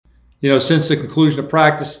Since the conclusion of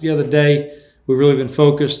practice the other day, we've really been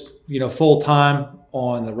focused, full time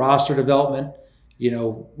on the roster development,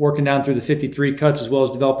 working down through the 53 cuts as well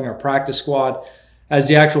as developing our practice squad. As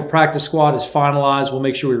the actual practice squad is finalized, we'll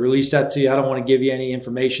make sure we release that to you. I don't want to give you any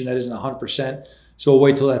information that isn't 100%, so we'll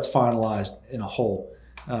wait till that's finalized in a whole.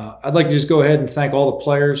 I'd like to just go ahead and thank all the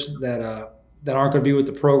players that aren't going to be with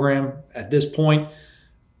the program at this point.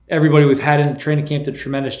 Everybody we've had in the training camp did a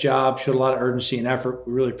tremendous job, showed a lot of urgency and effort.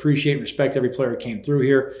 We really appreciate and respect every player who came through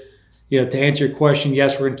here. To answer your question,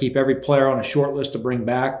 yes, we're going to keep every player on a short list to bring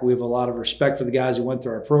back. We have a lot of respect for the guys who went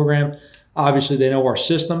through our program. Obviously, they know our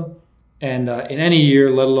system. And in any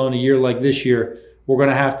year, let alone a year like this year, we're going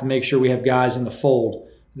to have to make sure we have guys in the fold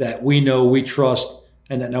that we know, we trust,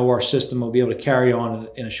 and that know our system will be able to carry on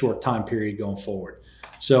in a short time period going forward.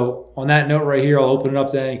 So on that note right here, I'll open it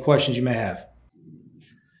up to any questions you may have.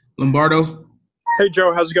 Lombardo. Hey,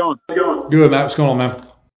 Joe. How's it going? Good, Matt. What's going on, man?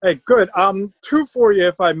 Hey, good. Two for you,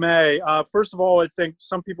 if I may. First of all, I think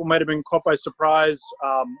some people might have been caught by surprise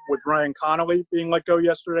with Ryan Connolly being let go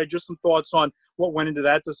yesterday. Just some thoughts on what went into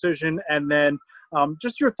that decision. And then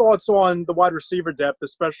just your thoughts on the wide receiver depth,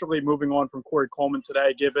 especially moving on from Corey Coleman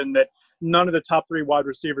today, given that none of the top three wide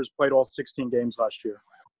receivers played all 16 games last year.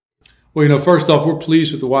 Well, first off, we're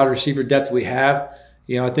pleased with the wide receiver depth we have.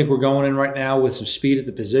 I think we're going in right now with some speed at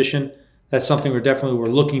the position. That's something we're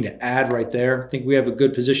looking to add right there. I think we have a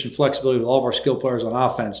good position flexibility with all of our skill players on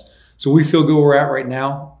offense. So we feel good where we're at right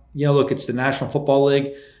now. Look, it's the National Football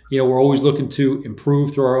League. We're always looking to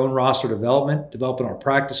improve through our own roster development, developing our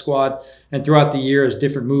practice squad. And throughout the year, as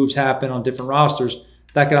different moves happen on different rosters,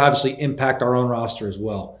 that could obviously impact our own roster as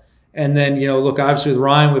well. And then, look, obviously with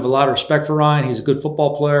Ryan, we have a lot of respect for Ryan. He's a good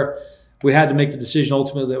football player. We had to make the decision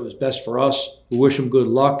ultimately that was best for us. We wish him good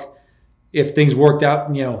luck. If things worked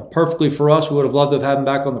out, perfectly for us, we would have loved to have had him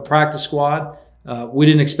back on the practice squad. We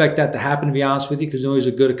didn't expect that to happen, to be honest with you, because he's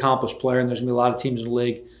a good, accomplished player, and there's going to be a lot of teams in the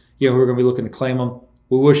league, who are going to be looking to claim him.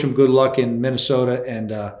 We wish him good luck in Minnesota,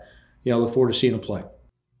 and look forward to seeing him play.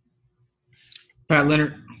 Pat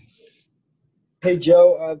Leonard. Hey,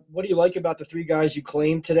 Joe. What do you like about the three guys you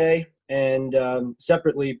claimed today? And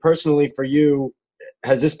separately, personally, for you,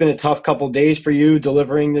 has this been a tough couple of days for you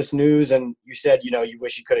delivering this news? And you said, you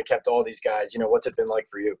wish you could have kept all these guys. What's it been like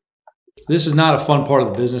for you? This is not a fun part of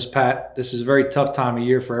the business, Pat. This is a very tough time of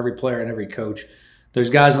year for every player and every coach. There's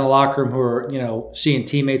guys in the locker room who are, seeing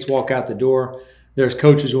teammates walk out the door. There's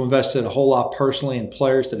coaches who invested a whole lot personally in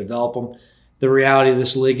players to develop them. The reality of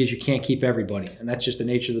this league is you can't keep everybody, and that's just the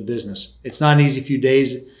nature of the business. It's not an easy few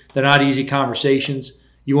days. They're not easy conversations.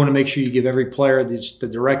 You want to make sure you give every player the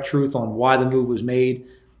direct truth on why the move was made,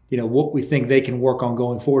 what we think they can work on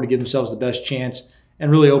going forward to give themselves the best chance,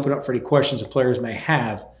 and really open up for any questions that players may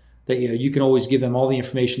have that, you can always give them all the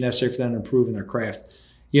information necessary for them to improve in their craft.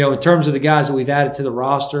 In terms of the guys that we've added to the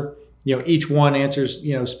roster, each one answers,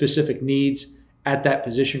 specific needs at that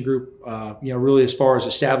position group, really as far as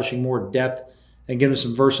establishing more depth and giving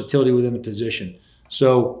some versatility within the position.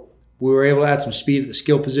 So we were able to add some speed at the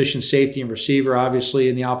skill position, safety, and receiver, obviously,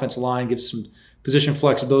 in the offensive line, give some position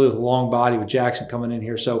flexibility with a long body with Jackson coming in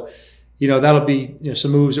here. So, that'll be some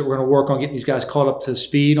moves that we're going to work on getting these guys caught up to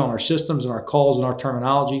speed on our systems and our calls and our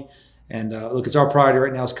terminology. And, look, it's our priority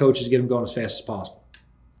right now as coaches to get them going as fast as possible.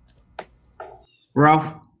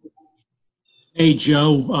 Ralph? Hey,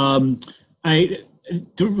 Joe. I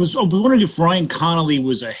was wondering if Ryan Connolly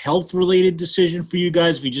was a health-related decision for you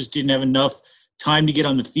guys, if you just didn't have enough time to get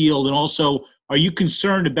on the field. And also, are you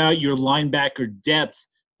concerned about your linebacker depth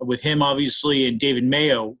with him, obviously, and David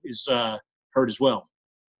Mayo is hurt as well?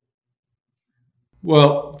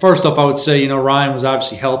 Well, first off, I would say, Ryan was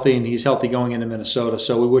obviously healthy, and he's healthy going into Minnesota,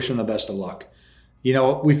 so we wish him the best of luck.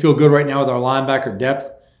 We feel good right now with our linebacker depth.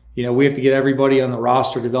 We have to get everybody on the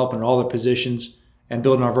roster developing all their positions and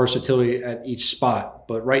building our versatility at each spot.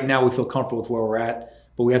 But right now we feel comfortable with where we're at,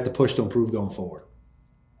 but we have to push to improve going forward.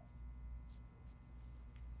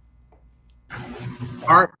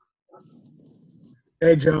 Art?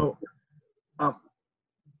 Hey, Joe.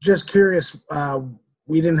 Just curious,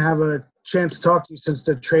 we didn't have a chance to talk to you since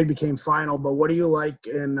the trade became final, but what do you like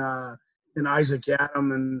in Isaac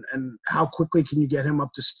Yiadom, and how quickly can you get him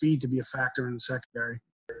up to speed to be a factor in the secondary?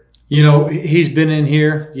 He's been in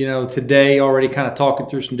here, today already kind of talking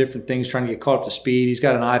through some different things, trying to get caught up to speed. He's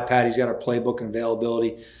got an iPad. He's got our playbook and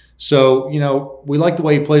availability. So, we like the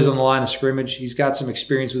way he plays on the line of scrimmage. He's got some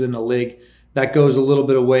experience within the league. That goes a little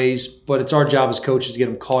bit of ways, but it's our job as coaches to get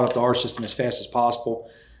him caught up to our system as fast as possible.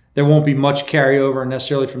 There won't be much carryover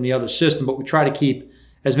necessarily from the other system, but we try to keep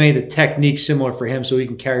as many of the techniques similar for him so he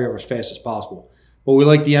can carry over as fast as possible. But we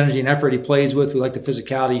like the energy and effort he plays with. We like the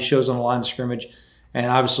physicality he shows on the line of scrimmage. And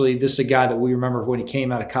obviously, this is a guy that we remember when he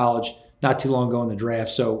came out of college not too long ago in the draft.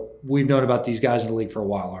 So we've known about these guys in the league for a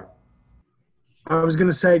while, Art. I was going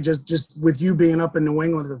to say, just with you being up in New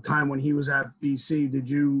England at the time when he was at BC,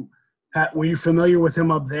 were you familiar with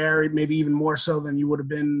him up there, maybe even more so than you would have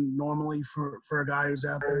been normally for a guy who's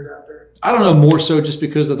out there? I don't know, more so just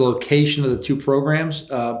because of the location of the two programs,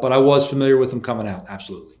 but I was familiar with him coming out,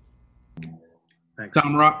 absolutely. Thanks.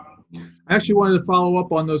 Tom Rock. I actually wanted to follow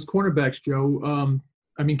up on those cornerbacks, Joe.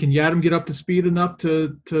 I mean, can Yadam get up to speed enough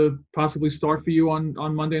to possibly start for you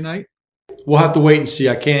on Monday night? We'll have to wait and see.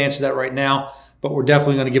 I can't answer that right now, but we're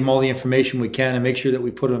definitely going to give him all the information we can and make sure that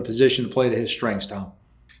we put him in position to play to his strengths, Tom.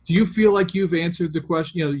 Do you feel like you've answered the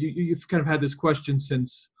question? You know, you've kind of had this question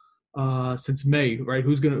since May, right?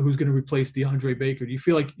 Who's gonna replace DeAndre Baker? Do you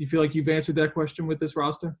feel like you've answered that question with this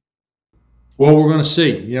roster? Well, we're going to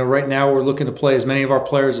see. You know, right now we're looking to play as many of our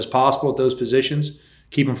players as possible at those positions,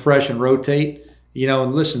 keep them fresh and rotate. You know,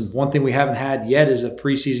 and listen, one thing we haven't had yet is a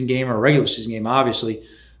preseason game or a regular season game, obviously.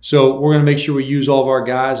 So we're going to make sure we use all of our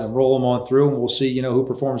guys and roll them on through, and we'll see, you know, who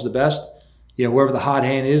performs the best. You know, whoever the hot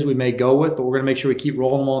hand is, we may go with, but we're going to make sure we keep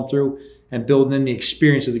rolling them on through and building in the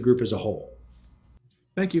experience of the group as a whole.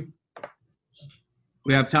 Thank you.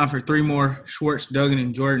 We have time for 3 more. Schwartz, Duggan,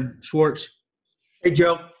 and Jordan. Schwartz. Hey,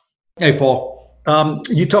 Joe. Hey, Paul.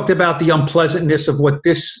 You talked about the unpleasantness of what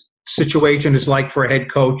this situation is like for a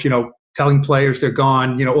head coach, you know, telling players they're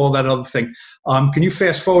gone, you know, all that other thing. Can you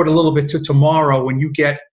fast forward a little bit to tomorrow when you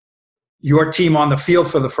get your team on the field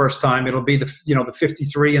for the first time? It'll be the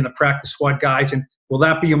 53 and the practice squad guys. And will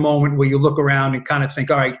that be a moment where you look around and kind of think,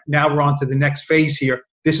 all right, now we're on to the next phase here.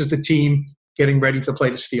 This is the team getting ready to play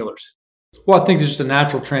the Steelers. Well, I think there's just a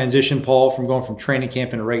natural transition, Paul, from going from training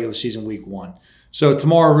camp into regular season week 1. So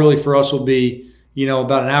tomorrow really for us will be, you know,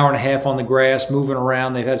 about an hour and a half on the grass, moving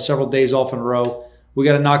around. They've had several days off in a row. We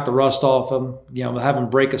got to knock the rust off them, you know, have them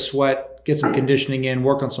break a sweat, get some conditioning in,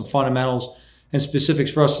 work on some fundamentals and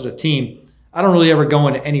specifics for us as a team. I don't really ever go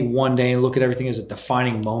into any one day and look at everything as a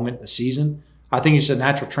defining moment in the season. I think it's a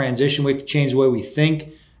natural transition. We have to change the way we think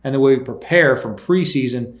and the way we prepare from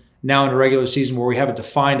preseason now into regular season where we have a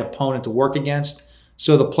defined opponent to work against.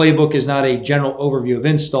 So the playbook is not a general overview of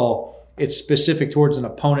install. It's specific towards an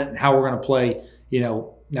opponent and how we're going to play, you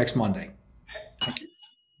know, next Monday.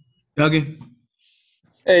 Duggan.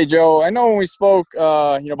 Hey, Joe. I know when we spoke,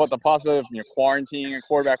 about the possibility of quarantining a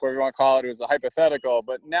quarterback, whatever you want to call it, it was a hypothetical.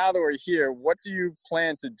 But now that we're here, what do you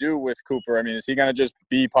plan to do with Cooper? I mean, is he going to just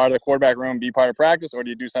be part of the quarterback room, be part of practice, or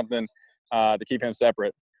do you do something to keep him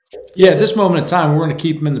separate? Yeah, at this moment in time, we're going to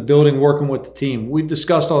keep him in the building working with the team. We've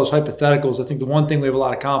discussed all those hypotheticals. I think the one thing we have a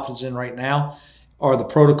lot of confidence in right now are the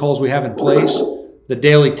protocols we have in place. The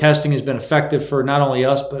daily testing has been effective for not only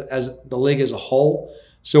us, but as the league as a whole.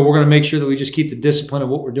 So we're going to make sure that we just keep the discipline of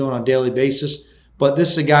what we're doing on a daily basis. But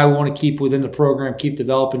this is a guy we want to keep within the program, keep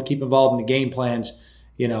developing, keep involved in the game plans,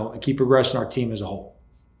 you know, and keep progressing our team as a whole.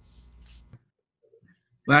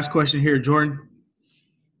 Last question here, Jordan.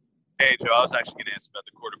 Hey, Joe. I was actually going to ask about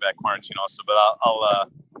the quarterback quarantine also, but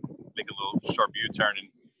I'll make a little sharp U-turn. And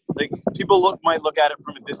like people might look at it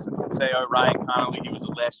from a distance and say, "Oh, Ryan Connolly, he was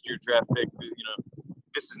a last-year draft pick. You know,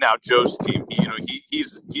 this is now Joe's team.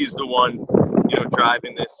 He's the one, you know,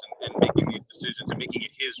 driving this and making these decisions and making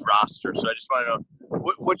it his roster." So I just want to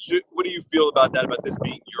know what do you feel about that? About this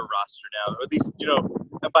being your roster now, or at least, you know,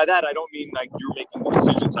 and by that I don't mean like you're making the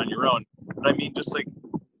decisions on your own, but I mean just like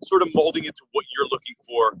sort of molding it to what you're looking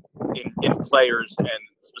for in players and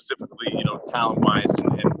specifically, you know, talent-wise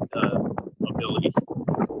and abilities.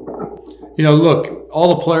 You know, look,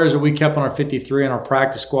 all the players that we kept on our 53 and our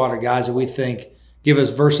practice squad are guys that we think give us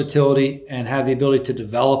versatility and have the ability to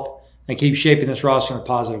develop and keep shaping this roster in a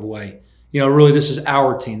positive way. You know, really, this is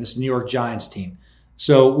our team. This is the New York Giants team.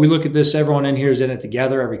 So we look at this, everyone in here is in it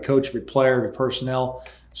together, every coach, every player, every personnel.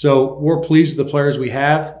 So we're pleased with the players we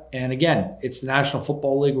have. And again, it's the National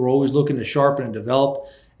Football League. We're always looking to sharpen and develop.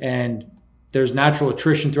 And there's natural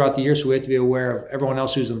attrition throughout the year, so we have to be aware of everyone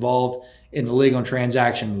else who's involved in the league on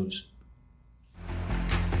transaction moves.